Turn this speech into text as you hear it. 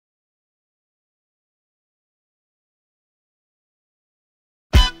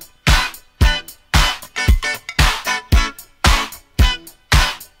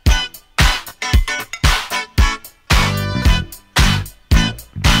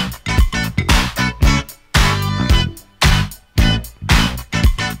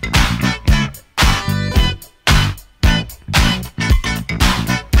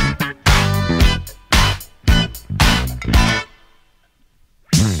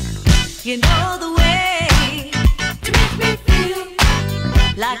You know the way to make me feel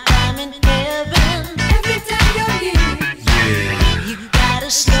like I'm in heaven every time you're here. Yeah. You got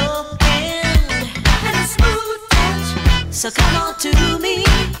a slow hand and a smooth touch, so come on to me,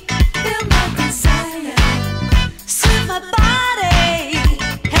 feel my desire, soothe my body,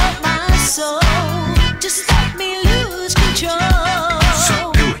 help my soul, just let me lose control.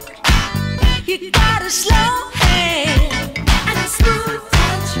 So do it. You got a slow hand and a smooth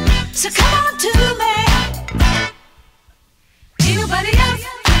touch, so come on to me. Ain't nobody else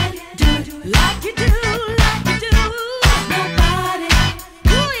can do it like you do, like you do. Nobody.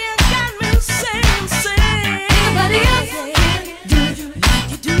 Ooh, you got me saying. Ain't nobody else can do it like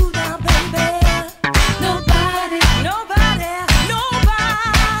you do now, baby. Nobody, nobody, nobody.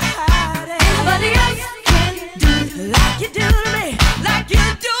 Ain't nobody else can do it like you do to me, like you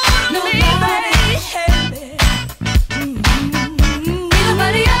do to me, baby. Ain't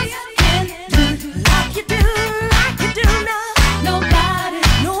nobody else can do it like you do, like you do now. Nobody,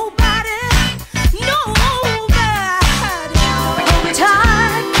 nobody, nobody. Hold me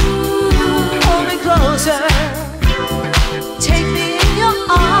tight, hold me closer, take me in your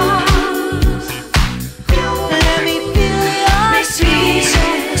arms, let me feel your sweet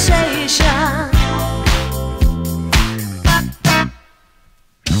sensation.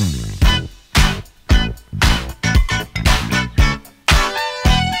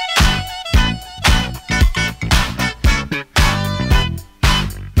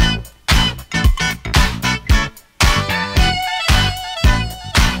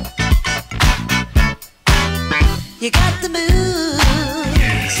 You got the moves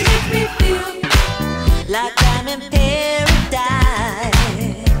to make me feel like I'm in paradise.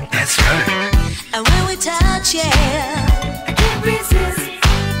 That's right. And when we touch, yeah, I can't resist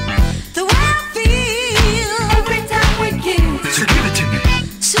the way I feel every time we kiss. So give it to me.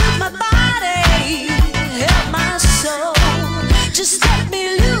 Soothe my body, help my soul, just let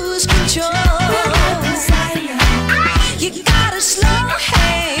me lose control. You got a slow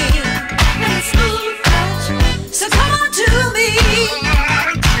hand and a smooth touch, so come on to me.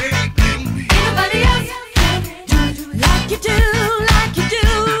 Ain't nobody else can do it like you do, like you do.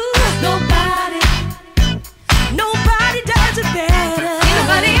 Nobody, nobody does it better. Ain't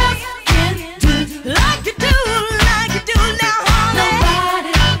nobody else can do it like you do, like you do now, honey.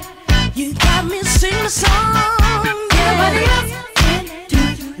 Nobody, you got me singing a song. Ain't nobody else can do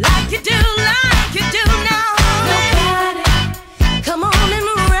it like you do, like you do now, honey. Nobody, come on and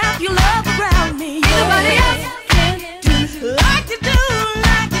wrap your love around me. Ain't nobody else can do it like you do,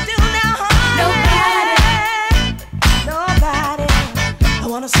 like you do now, honey. Nobody, nobody. I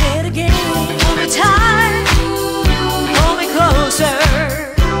wanna say it again. Hold me tight, hold me closer,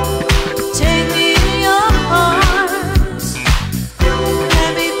 take me in your arms,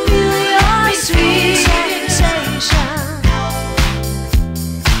 let me feel your sweet sensation.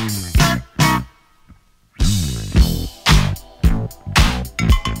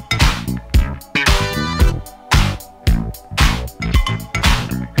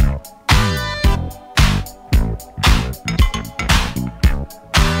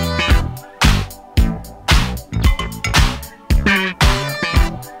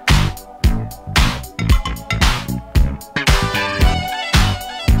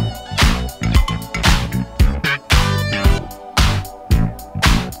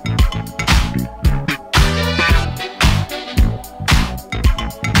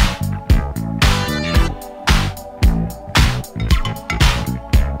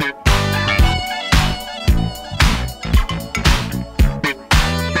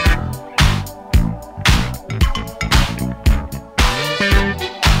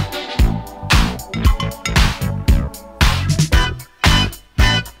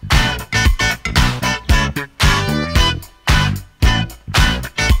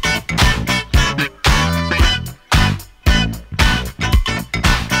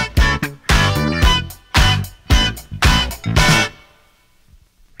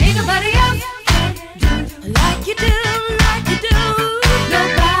 Ain't nobody else can do it like you do, like you do.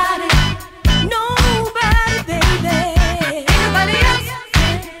 Nobody, nobody, baby. Ain't nobody else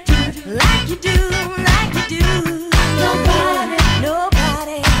can do it like you do, like you do. Nobody,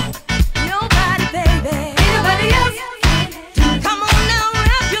 nobody, nobody, baby. Ain't nobody else can do it. Come on now,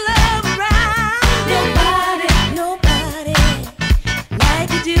 wrap your love around. Nobody, nobody, like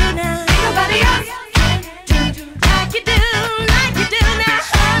you do now. Ain't nobody else can do it like you do, like you do now.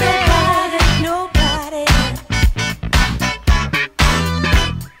 Nobody, nobody,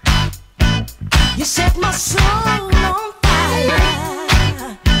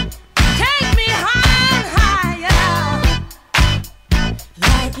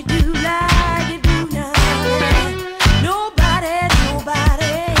 like you do now. Nobody.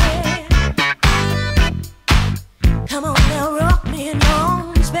 Come on now, rock me in your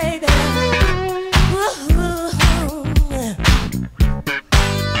arms, baby. Ooh,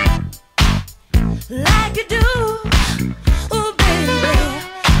 like you do.